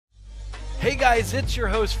Hey guys, it's your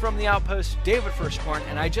host from the Outpost, David Firstborn,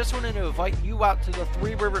 and I just wanted to invite you out to the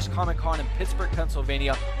Three Rivers Comic Con in Pittsburgh,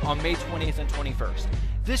 Pennsylvania on May 20th and 21st.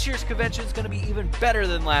 This year's convention is going to be even better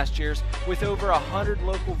than last year's, with over 100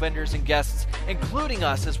 local vendors and guests, including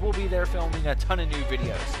us, as we'll be there filming a ton of new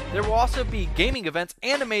videos. There will also be gaming events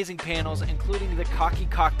and amazing panels, including the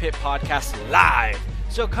Cockpit podcast live.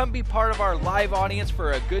 So come be part of our live audience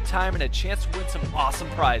for a good time and a chance to win some awesome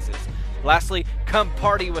prizes. Lastly, come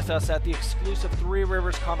party with us at the exclusive Three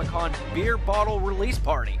Rivers Comic Con beer bottle release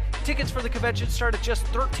party. Tickets for the convention start at just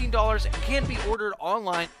 $13 and can be ordered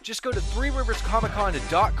online. Just go to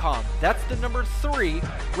threeriverscomiccon.com. That's the number 3,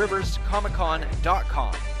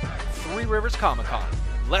 riverscomiccon.com. Three Rivers Comic Con.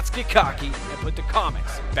 Let's get cocky and put the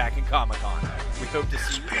comics back in Comic Con. We hope to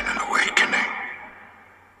see you. It's been an awakening.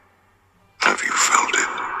 Have you felt it?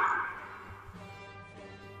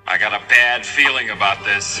 I got a bad feeling about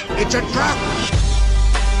this. It's a trap!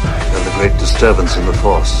 Felt a great disturbance in the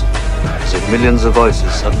force, as if millions of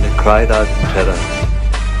voices suddenly cried out in terror.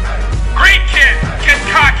 Great kid! Get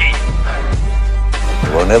cocky!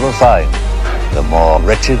 You will never find the more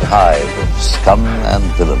wretched hive of scum and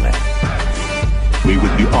villainy. We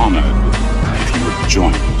would be honored if you would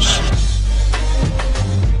join us.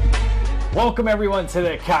 Welcome everyone to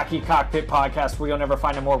the Cockpit podcast, where you'll never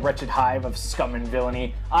find a more wretched hive of scum and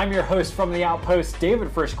villainy. I'm your host from the Outpost, David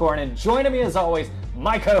Firstborn, and joining me as always,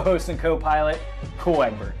 my co-host and co-pilot, Cole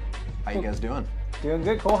Egbert. How you guys doing? Doing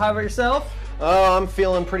good, Cole. How about yourself? Oh, I'm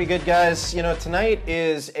feeling pretty good, guys. You know, tonight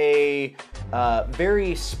is a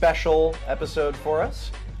very special episode for us.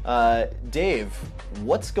 Dave,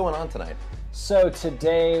 what's going on tonight? So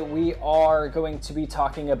today we are going to be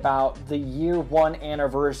talking about the year 1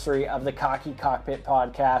 anniversary of the Cockpit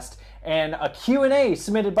podcast and a Q&A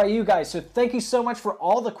submitted by you guys. So thank you so much for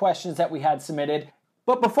all the questions that we had submitted.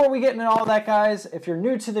 But before we get into all that, guys, if you're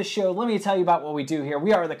new to the show, let me tell you about what we do here.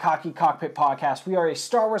 We are the Cockpit podcast. We are a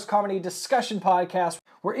Star Wars comedy discussion podcast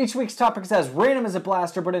where each week's topic is as random as a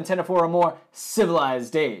blaster but intended for a more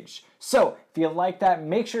civilized age. So, if you like that,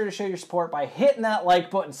 make sure to show your support by hitting that like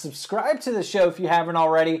button, subscribe to the show if you haven't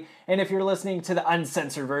already, and if you're listening to the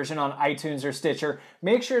uncensored version on iTunes or Stitcher,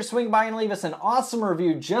 make sure to swing by and leave us an awesome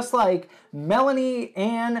review, just like Melanie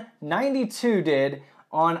Ann 92 did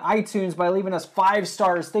on iTunes by leaving us 5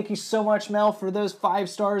 stars. Thank you so much, Mel, for those 5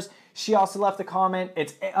 stars. She also left a comment.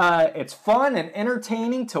 It's fun and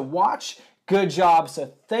entertaining to watch. Good job.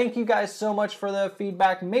 So thank you guys so much for the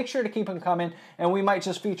feedback. Make sure to keep them coming, and we might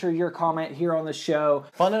just feature your comment here on the show.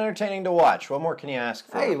 Fun and entertaining to watch. What more can you ask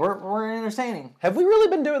for? Hey, we're entertaining. Have we really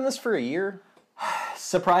been doing this for a year?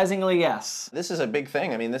 Surprisingly, yes. This is a big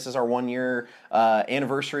thing. I mean, this is our 1-year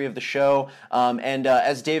anniversary of the show, and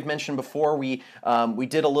as Dave mentioned before, we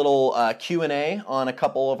did a little Q&A on a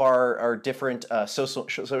couple of our different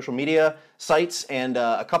social media sites, and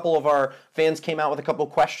a couple of our fans came out with a couple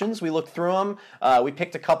of questions. We looked through them. We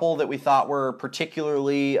picked a couple that we thought were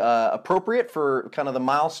particularly appropriate for kind of the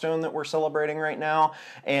milestone that we're celebrating right now,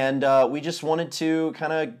 and we just wanted to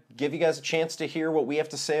kind of give you guys a chance to hear what we have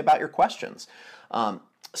to say about your questions.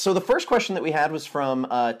 So the first question that we had was from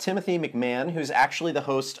Timothy McMahon, who's actually the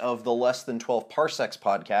host of the Less Than 12 Parsecs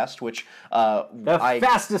podcast, which the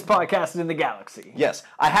fastest podcast in the galaxy. Yes,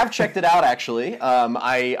 I have checked it out, actually.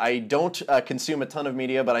 I don't consume a ton of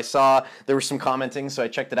media, but I saw there was some commenting, so I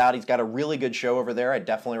checked it out. He's got a really good show over there. I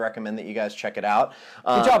definitely recommend that you guys check it out.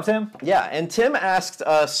 Good job, Tim. Yeah, and Tim asked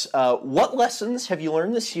us, what lessons have you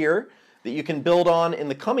learned this year that you can build on in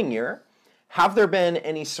the coming year? Have there been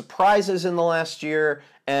any surprises in the last year?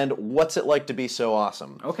 And what's it like to be so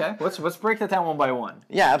awesome? Okay, let's break that down one by one.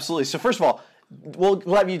 Yeah, absolutely. So first of all, we'll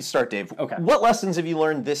have you start, Dave. Okay. What lessons have you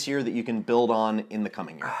learned this year that you can build on in the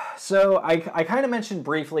coming year? So I kind of mentioned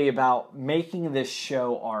briefly about making this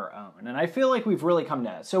show our own, and I feel like we've really come to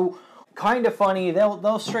that. So kind of funny,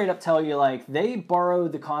 they'll straight up tell you, like, they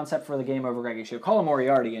borrowed the concept for the Game Over Greggy show. Colin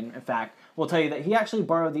Moriarty, in fact, will tell you that he actually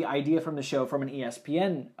borrowed the idea from the show from an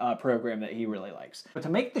ESPN program that he really likes. But to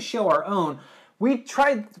make the show our own, we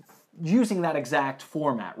tried using that exact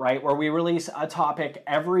format, right? Where we release a topic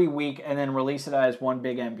every week and then release it as one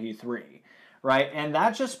big MP3, right? And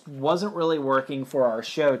that just wasn't really working for our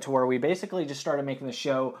show, to where we basically just started making the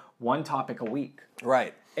show one topic a week.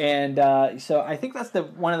 Right. And so I think that's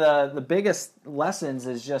one of the biggest lessons,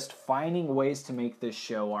 is just finding ways to make this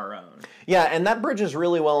show our own. Yeah, and that bridges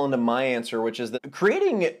really well into my answer, which is that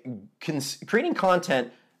creating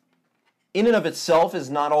content in and of itself is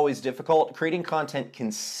not always difficult. Creating content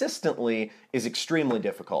consistently is extremely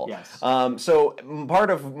difficult. Yes. So part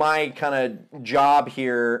of my kind of job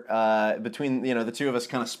here, between the two of us,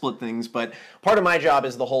 kind of split things. But part of my job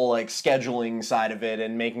is the whole like scheduling side of it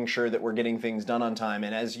and making sure that we're getting things done on time.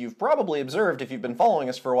 And as you've probably observed, if you've been following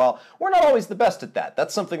us for a while, we're not always the best at that.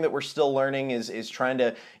 That's something that we're still learning. Is trying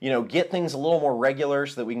to get things a little more regular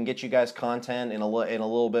so that we can get you guys content in a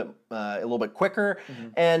little bit quicker. Mm-hmm.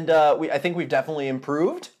 And I think we've definitely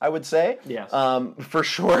improved, I would say. Yes. For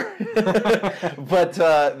sure. But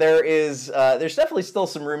there's definitely still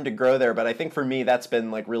some room to grow there. But I think for me, that's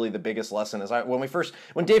been like really the biggest lesson. Is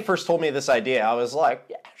when Dave first told me this idea, I was like,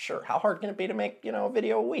 yeah, sure. How hard can it be to make a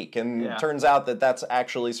video a week? And it turns out that that's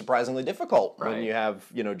actually surprisingly difficult when you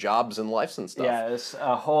have jobs and lives and stuff. Yeah, it's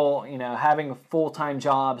a whole having full-time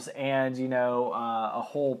jobs and a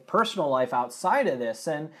whole personal life outside of this,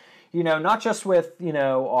 and not just with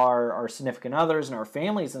our significant others and our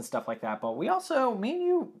families and stuff like that, but we also, me and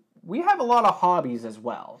you, we have a lot of hobbies as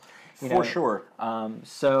well. For sure.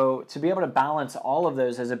 So to be able to balance all of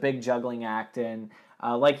those is a big juggling act, and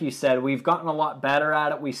like you said, we've gotten a lot better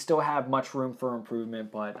at it. We still have much room for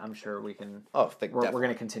improvement, but I'm sure we can. We're going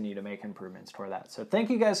to continue to make improvements toward that. So thank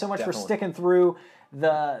you guys so much for sticking through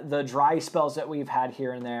the dry spells that we've had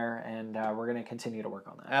here and there, and we're going to continue to work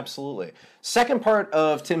on that. Absolutely. Second part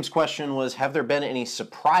of Tim's question was, have there been any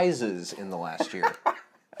surprises in the last year?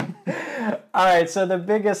 All right, so the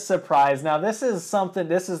biggest surprise. Now, this is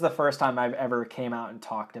the first time I've ever came out and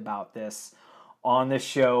talked about this on this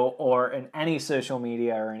show or in any social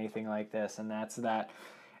media or anything like this, and that's that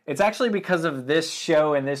it's actually because of this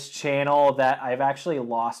show and this channel that I've actually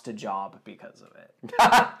lost a job because of it.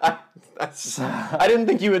 I didn't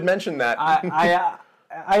think you would mention that.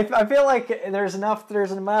 I feel like there's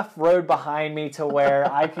enough road behind me to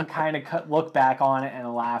where I can kind of look back on it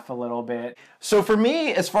and laugh a little bit. So for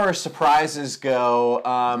me, as far as surprises go,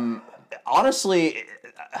 honestly,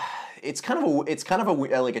 it's kind of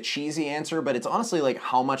a cheesy answer, but it's honestly like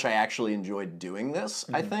how much I actually enjoyed doing this.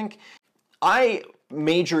 I think I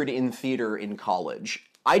majored in theater in college.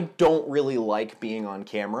 I don't really like being on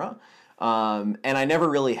camera. And I never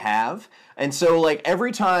really have. And so like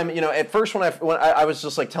every time, at first when I was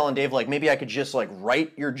just like telling Dave, like maybe I could just like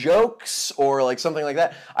write your jokes or like something like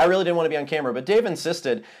that. I really didn't want to be on camera, but Dave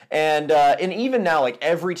insisted. And even now, like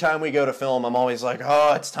every time we go to film, I'm always like,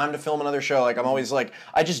 oh, it's time to film another show. Like I'm always like,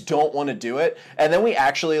 I just don't want to do it. And then we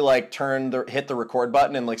actually like hit the record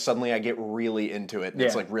button, and like suddenly I get really into it. And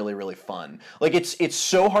it's like really, really fun. Like it's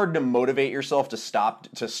so hard to motivate yourself to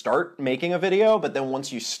start making a video, but then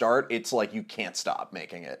once you start, it's like you can't stop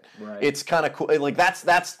making it. Right. It's kind of cool. Like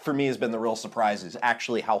that's for me has been the real surprise, is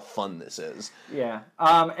actually how fun this is. Yeah.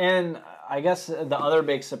 And I guess the other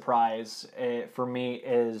big surprise for me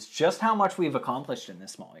is just how much we've accomplished in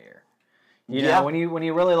this small year. You know, when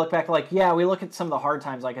you really look back, like, we look at some of the hard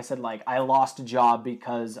times. Like I said, like I lost a job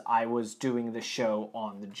because I was doing the show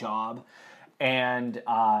on the job, and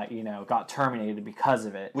got terminated because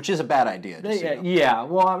of it. Which is a bad idea. Yeah.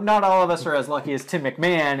 Well, not all of us are as lucky as Tim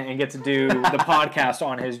McMahon and get to do the podcast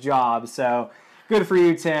on his job. So good for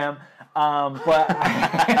you, Tim. But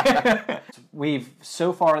we've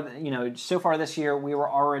so far this year, we were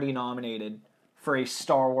already nominated for a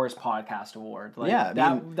Star Wars Podcast Award. Like,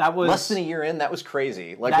 that was less than a year in. That was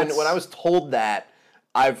crazy. Like when I was told that,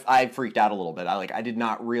 I freaked out a little bit. I did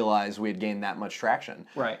not realize we had gained that much traction.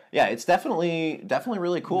 Right. Yeah, it's definitely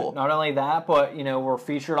really cool. Not only that, but we're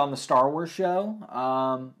featured on the Star Wars show.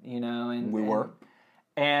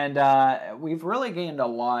 And we've really gained a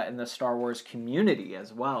lot in the Star Wars community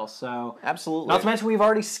as well. So absolutely. Not to mention we've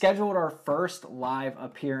already scheduled our first live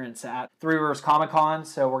appearance at Three Rivers Comic Con.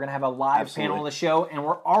 So we're gonna have a live panel of the show, and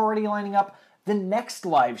we're already lining up the next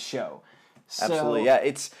live show. Absolutely,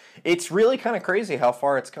 yeah. It's really kind of crazy how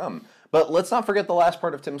far it's come. But let's not forget the last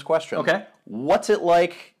part of Tim's question. Okay. What's it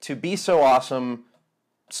like to be so awesome?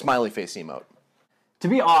 Smiley face emote. To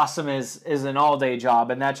be awesome is an all-day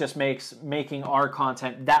job, and that just makes making our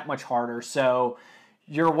content that much harder. So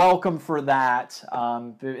you're welcome for that.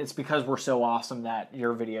 It's because we're so awesome that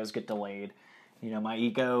your videos get delayed. My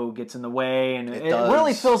ego gets in the way, and it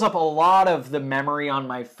really fills up a lot of the memory on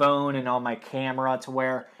my phone and on my camera to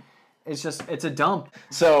where it's a dump.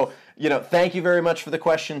 So, thank you very much for the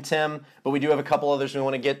question, Tim. But we do have a couple others we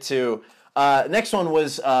want to get to. Next one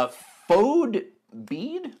was Fode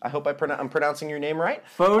Bead. I hope I'm pronouncing your name right.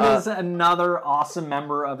 Fode is another awesome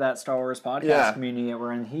member of that Star Wars podcast community that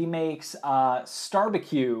we're in. He makes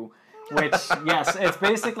Starbecue, which, yes, it's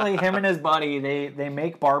basically him and his buddy. They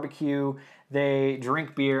make barbecue they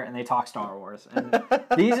drink beer, and they talk Star Wars. And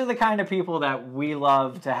these are the kind of people that we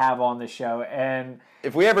love to have on the show. And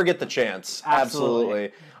if we ever get the chance,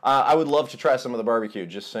 absolutely. I would love to try some of the barbecue,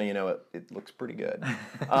 just so you know it looks pretty good.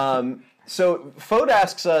 So Fode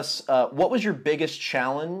asks us, what was your biggest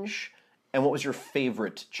challenge, and what was your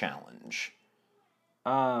favorite challenge?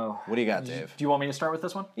 Oh. What do you got, Dave? Do you want me to start with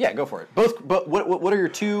this one? Yeah, go for it. But what are your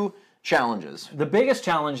two challenges? The biggest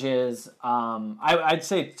challenge is, I'd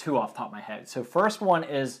say two off the top of my head. So first one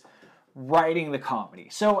is writing the comedy.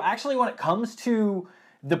 So actually when it comes to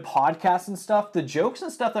the podcast and stuff, the jokes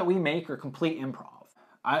and stuff that we make are complete improv.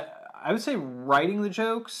 I would say writing the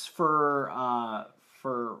jokes for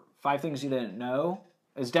 5 Things You Didn't Know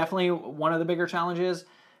is definitely one of the bigger challenges.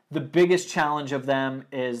 The biggest challenge of them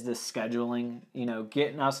is the scheduling,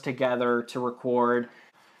 getting us together to record.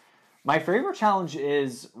 My favorite challenge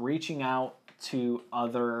is reaching out to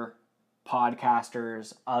other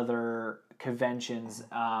podcasters, other conventions,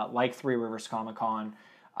 like Three Rivers Comic Con,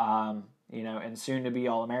 and soon to be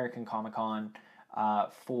All American Comic Con,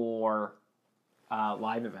 for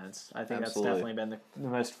live events. I think That's definitely been the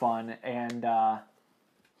most fun. And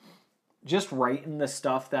just writing the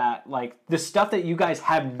stuff that you guys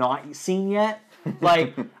have not seen yet.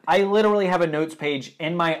 Like, I literally have a notes page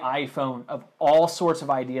in my iPhone of all sorts of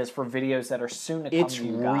ideas for videos that are soon to come to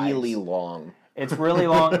you guys. It's really long. It's really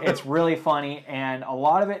long. It's really funny. And a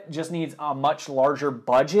lot of it just needs a much larger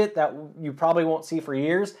budget that you probably won't see for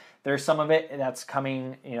years. There's some of it that's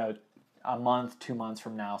coming, a month, 2 months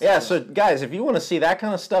from now. So guys, if you want to see that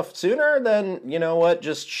kind of stuff sooner, then you know what?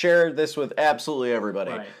 Just share this with absolutely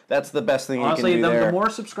everybody. Right. That's the best thing Honestly, you can do there. The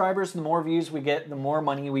more subscribers, the more views we get, the more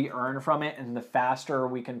money we earn from it, and the faster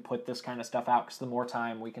we can put this kind of stuff out, because the more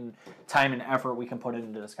time and effort we can put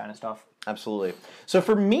into this kind of stuff. Absolutely. So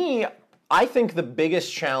for me, I think the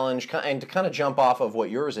biggest challenge, and to kind of jump off of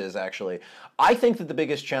what yours is actually, I think that the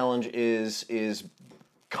biggest challenge is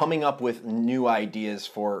coming up with new ideas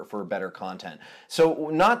for better content. So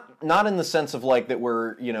not in the sense of like that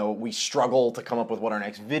we struggle to come up with what our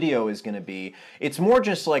next video is going to be. It's more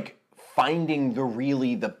just like finding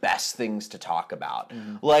the best things to talk about.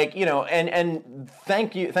 Mm-hmm. Like, and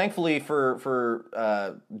thankfully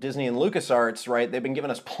for Disney and LucasArts, right? They've been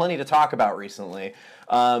giving us plenty to talk about recently.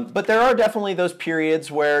 But there are definitely those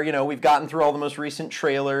periods where, we've gotten through all the most recent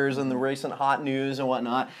trailers and the recent hot news and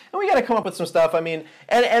whatnot, and we got to come up with some stuff. I mean,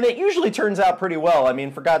 and it usually turns out pretty well. I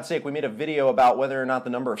mean, for God's sake, we made a video about whether or not the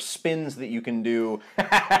number of spins that you can do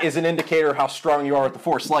is an indicator of how strong you are with the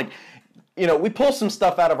Force. Like, we pull some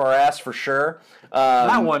stuff out of our ass for sure.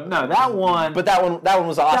 That one. But that one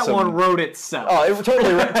was awesome. That one wrote itself. Oh, it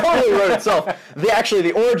totally wrote itself.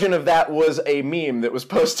 The origin of that was a meme that was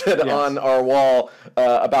posted on our wall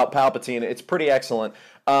about Palpatine. It's pretty excellent.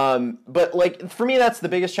 But like for me, that's the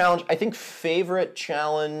biggest challenge. I think favorite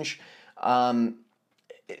challenge.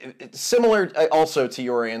 Similar also to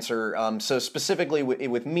your answer. So specifically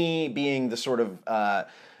with me being the sort of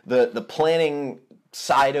the planning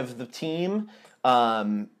side of the team,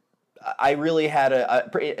 I really had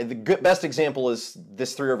the best example is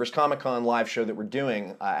this Three Rivers Comic Con live show that we're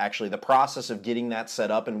doing. Actually, the process of getting that set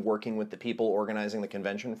up and working with the people organizing the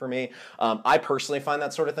convention for me. I personally find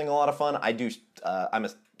that sort of thing a lot of fun. I'm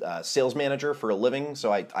a sales manager for a living,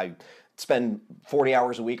 so I spend 40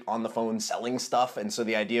 hours a week on the phone selling stuff, and so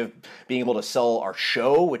the idea of being able to sell our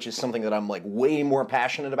show, which is something that I'm like way more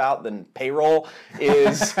passionate about than payroll,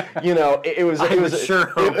 is it was a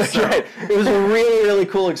really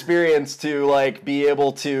cool experience to like be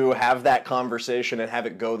able to have that conversation and have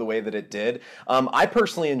it go the way that it did. I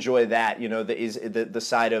personally enjoy that, the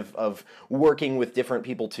side of working with different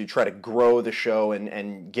people to try to grow the show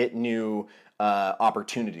and get new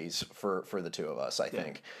opportunities for the two of us, I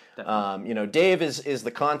think. Dave is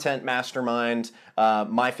the content mastermind.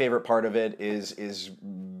 My favorite part of it is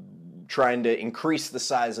trying to increase the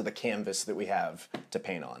size of the canvas that we have to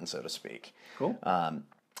paint on, so to speak. Cool.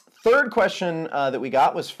 Third question that we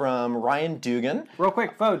got was from Ryan Dugan. Real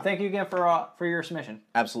quick, Fode, thank you again for your submission.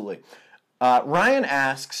 Absolutely. Ryan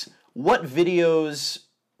asks, what videos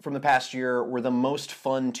from the past year were the most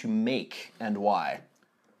fun to make and why?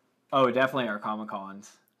 Oh, definitely our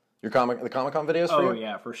Comic-Cons. The Comic-Con videos for you? Oh,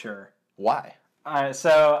 yeah, for sure. Why? I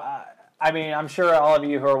mean, I'm sure all of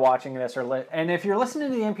you who are watching this and if you're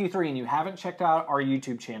listening to the MP3 and you haven't checked out our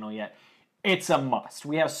YouTube channel yet, it's a must.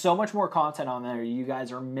 We have so much more content on there you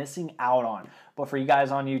guys are missing out on. But for you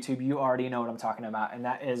guys on YouTube, you already know what I'm talking about, and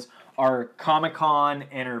that is our Comic-Con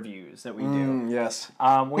interviews that we do. Yes.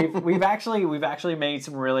 We've actually made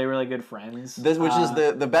some really good friends. Which is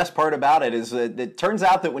the best part about it is that it turns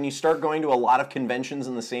out that when you start going to a lot of conventions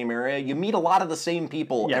in the same area, you meet a lot of the same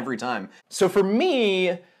people every time. So for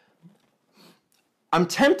me, I'm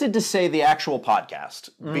tempted to say the actual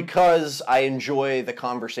podcast because I enjoy the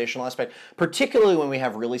conversational aspect, particularly when we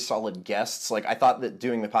have really solid guests. Like, I thought that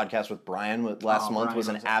doing the podcast with Brian last month was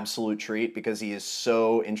an absolute treat because he is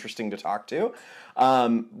so interesting to talk to.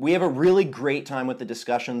 We have a really great time with the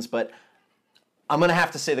discussions, but I'm going to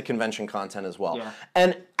have to say the convention content as well. Yeah.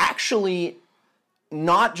 And actually,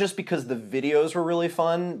 not just because the videos were really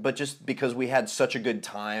fun, but just because we had such a good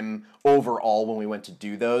time overall when we went to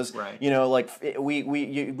do those. Right. You know, like we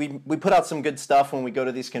put out some good stuff when we go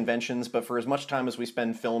to these conventions, but for as much time as we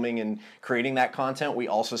spend filming and creating that content, we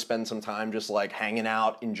also spend some time just like hanging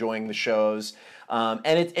out, enjoying the shows. And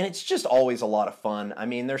it's just always a lot of fun. I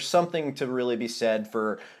mean, there's something to really be said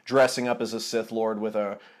for dressing up as a Sith Lord with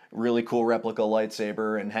a really cool replica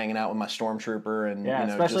lightsaber and hanging out with my stormtrooper and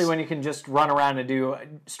especially when you can just run around and do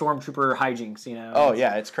stormtrooper hijinks, Oh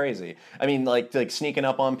yeah, it's crazy. I mean, like sneaking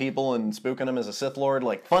up on people and spooking them as a Sith Lord,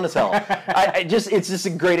 like fun as hell. It's just a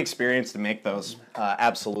great experience to make those.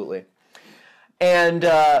 Absolutely. And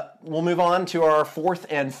we'll move on to our fourth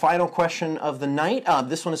and final question of the night.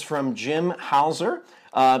 This one is from Jim Hauser.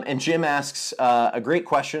 And Jim asks a great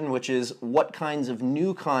question, which is, what kinds of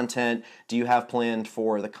new content do you have planned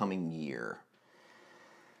for the coming year?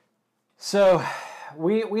 So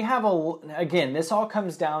we have again, this all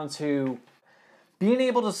comes down to being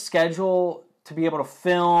able to schedule, to be able to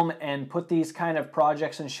film and put these kind of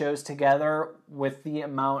projects and shows together with the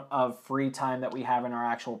amount of free time that we have in our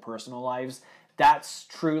actual personal lives. That's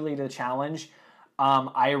truly the challenge.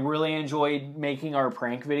 I really enjoyed making our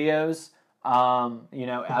prank videos.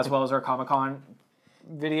 As well as our Comic-Con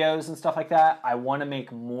videos and stuff like that. I want to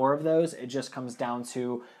make more of those. It just comes down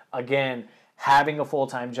to, again, having a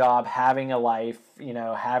full-time job, having a life,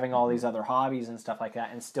 having all these other hobbies and stuff like that,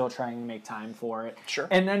 and still trying to make time for it. Sure.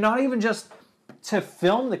 And then not even just to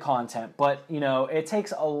film the content, but, it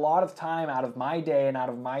takes a lot of time out of my day and out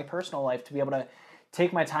of my personal life to be able to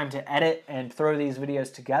take my time to edit and throw these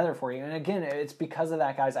videos together for you. And again, it's because of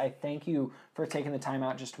that, guys. I thank you for taking the time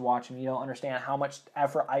out just to watch them. You don't understand how much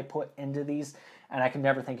effort I put into these, and I can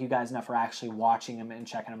never thank you guys enough for actually watching them and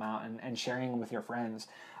checking them out and sharing them with your friends.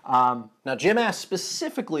 Now, Jim asked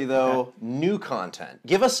specifically, though, new content.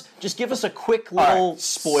 Give us a quick little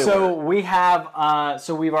spoiler. So we have,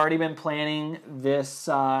 we've already been planning this,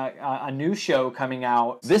 a new show coming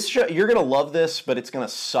out. This show, you're going to love this, but it's going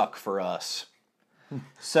to suck for us.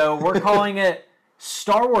 So we're calling it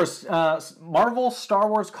Star Wars, Marvel Star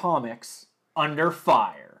Wars Comics Under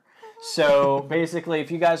Fire. So basically, if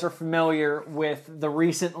you guys are familiar with the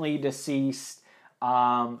recently deceased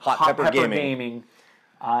Hot Pepper Gaming,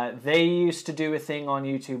 they used to do a thing on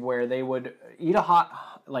YouTube where they would eat a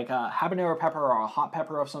habanero pepper or a hot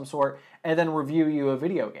pepper of some sort, and then review you a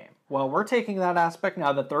video game. Well, we're taking that aspect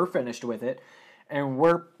now that they're finished with it, and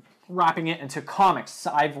we're wrapping it into comics.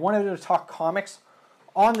 I've wanted to talk comics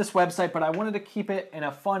on this website, but I wanted to keep it in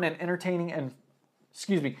a fun and entertaining and,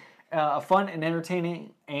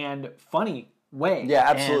 funny way. Yeah,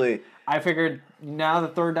 absolutely. And I figured now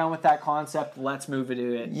that they're done with that concept, let's move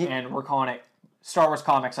into it, and we're calling it Star Wars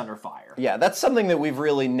Comics Under Fire. Yeah, that's something that we've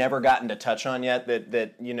really never gotten to touch on yet,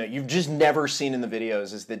 that you've just never seen in the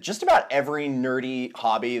videos, is that just about every nerdy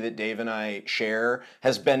hobby that Dave and I share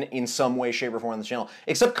has been in some way, shape, or form on the channel,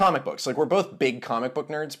 except comic books. Like, we're both big comic book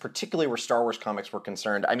nerds, particularly where Star Wars comics were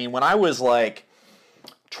concerned. I mean, when I was like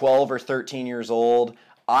 12 or 13 years old,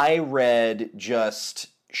 I read just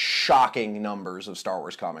shocking numbers of Star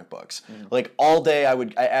Wars comic books. Like, all day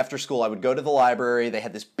after school I would go to the library. They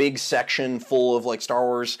had this big section full of like Star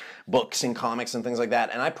Wars books and comics and things like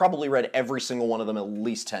that, and I probably read every single one of them at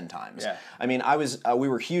least 10 times. Yeah. I mean, we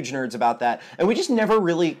were huge nerds about that, and we just never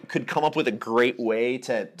really could come up with a great way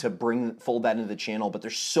to fold that into the channel. But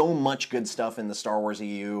there's so much good stuff in the Star Wars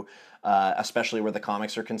EU, especially where the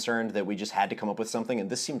comics are concerned, that we just had to come up with something, and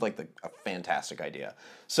this seemed like a fantastic idea.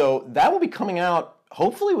 So that will be coming out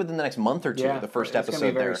hopefully within the next month or two, the first episode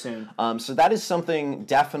gonna be very there. soon. So that is something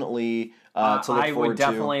definitely to look forward to. I would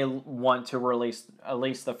definitely want to release at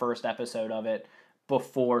least the first episode of it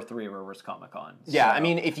before Three Rivers Comic Con. Yeah, I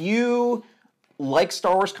mean, if you like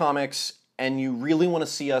Star Wars comics and you really want to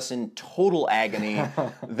see us in total agony,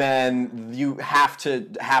 then you have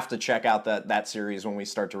to check out that series when we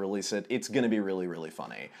start to release it. It's going to be really, really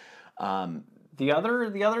funny. The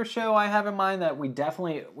other show I have in mind that we've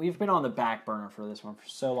been on the back burner for this one for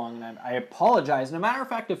so long, and I apologize. And a matter of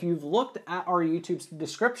fact, if you've looked at our YouTube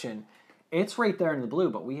description, it's right there in the blue,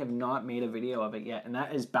 but we have not made a video of it yet, and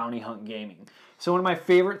that is Bounty Hunt Gaming. So one of my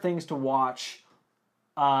favorite things to watch,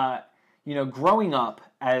 growing up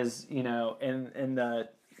as,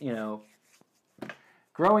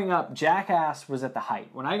 growing up, Jackass was at the height.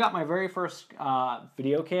 When I got my very first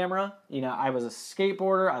video camera, I was a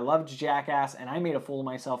skateboarder, I loved Jackass, and I made a fool of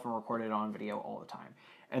myself and recorded it on video all the time.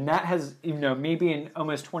 And that has, me being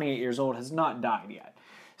almost 28 years old, has not died yet.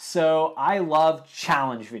 So I love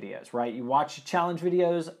challenge videos, right? You watch challenge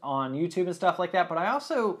videos on YouTube and stuff like that, but I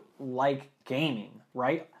also like gaming,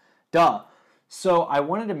 right? Duh. So I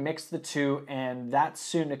wanted to mix the two, and that's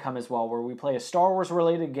soon to come as well, where we play a Star Wars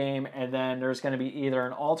related game, and then there's going to be either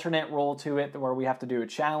an alternate role to it where we have to do a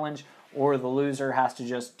challenge, or the loser has to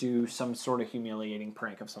just do some sort of humiliating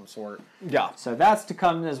prank of some sort. Yeah. So that's to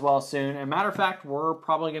come as well soon. And matter of fact, we're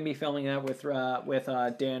probably going to be filming that with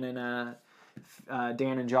Dan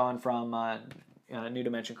and John from New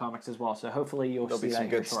Dimension Comics as well. So hopefully you'll see that. There'll be some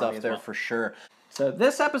good stuff there for sure. So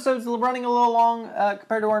this episode's running a little long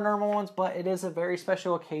compared to our normal ones, but it is a very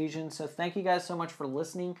special occasion. So thank you guys so much for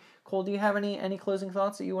listening. Cole, do you have any closing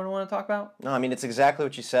thoughts that you want to talk about? No, I mean, it's exactly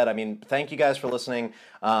what you said. I mean, thank you guys for listening.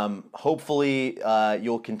 Hopefully,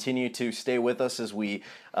 you'll continue to stay with us as we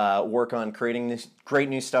work on creating this great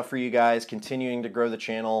new stuff for you guys, continuing to grow the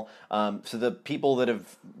channel. So the people that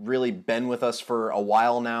have really been with us for a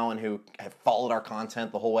while now and who have followed our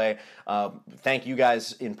content the whole way, thank you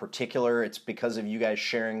guys in particular. It's because of you guys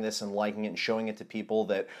sharing this and liking it and showing it to people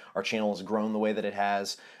that our channel has grown the way that it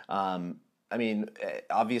has. I mean,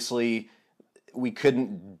 obviously, we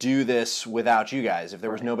couldn't do this without you guys. If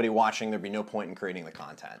there was nobody watching, there'd be no point in creating the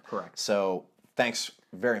content. Correct. So thanks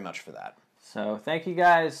very much for that. So thank you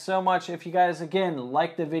guys so much. If you guys, again,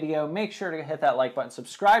 like the video, make sure to hit that like button.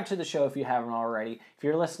 Subscribe to the show if you haven't already. If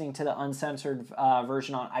you're listening to the uncensored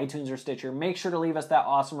version on iTunes or Stitcher, make sure to leave us that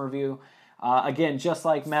awesome review. Again, just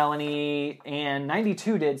like Melanie and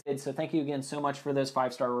 92 did. So thank you again so much for this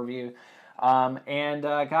 5-star review.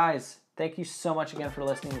 Guys, thank you so much again for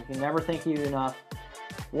listening. We can never thank you enough.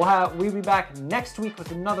 We'll be back next week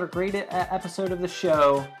with another great episode of the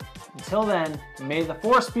show. Until then, may the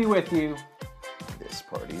Force be with you. This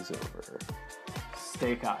party's over.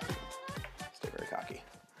 Stay cocky. Stay very cocky.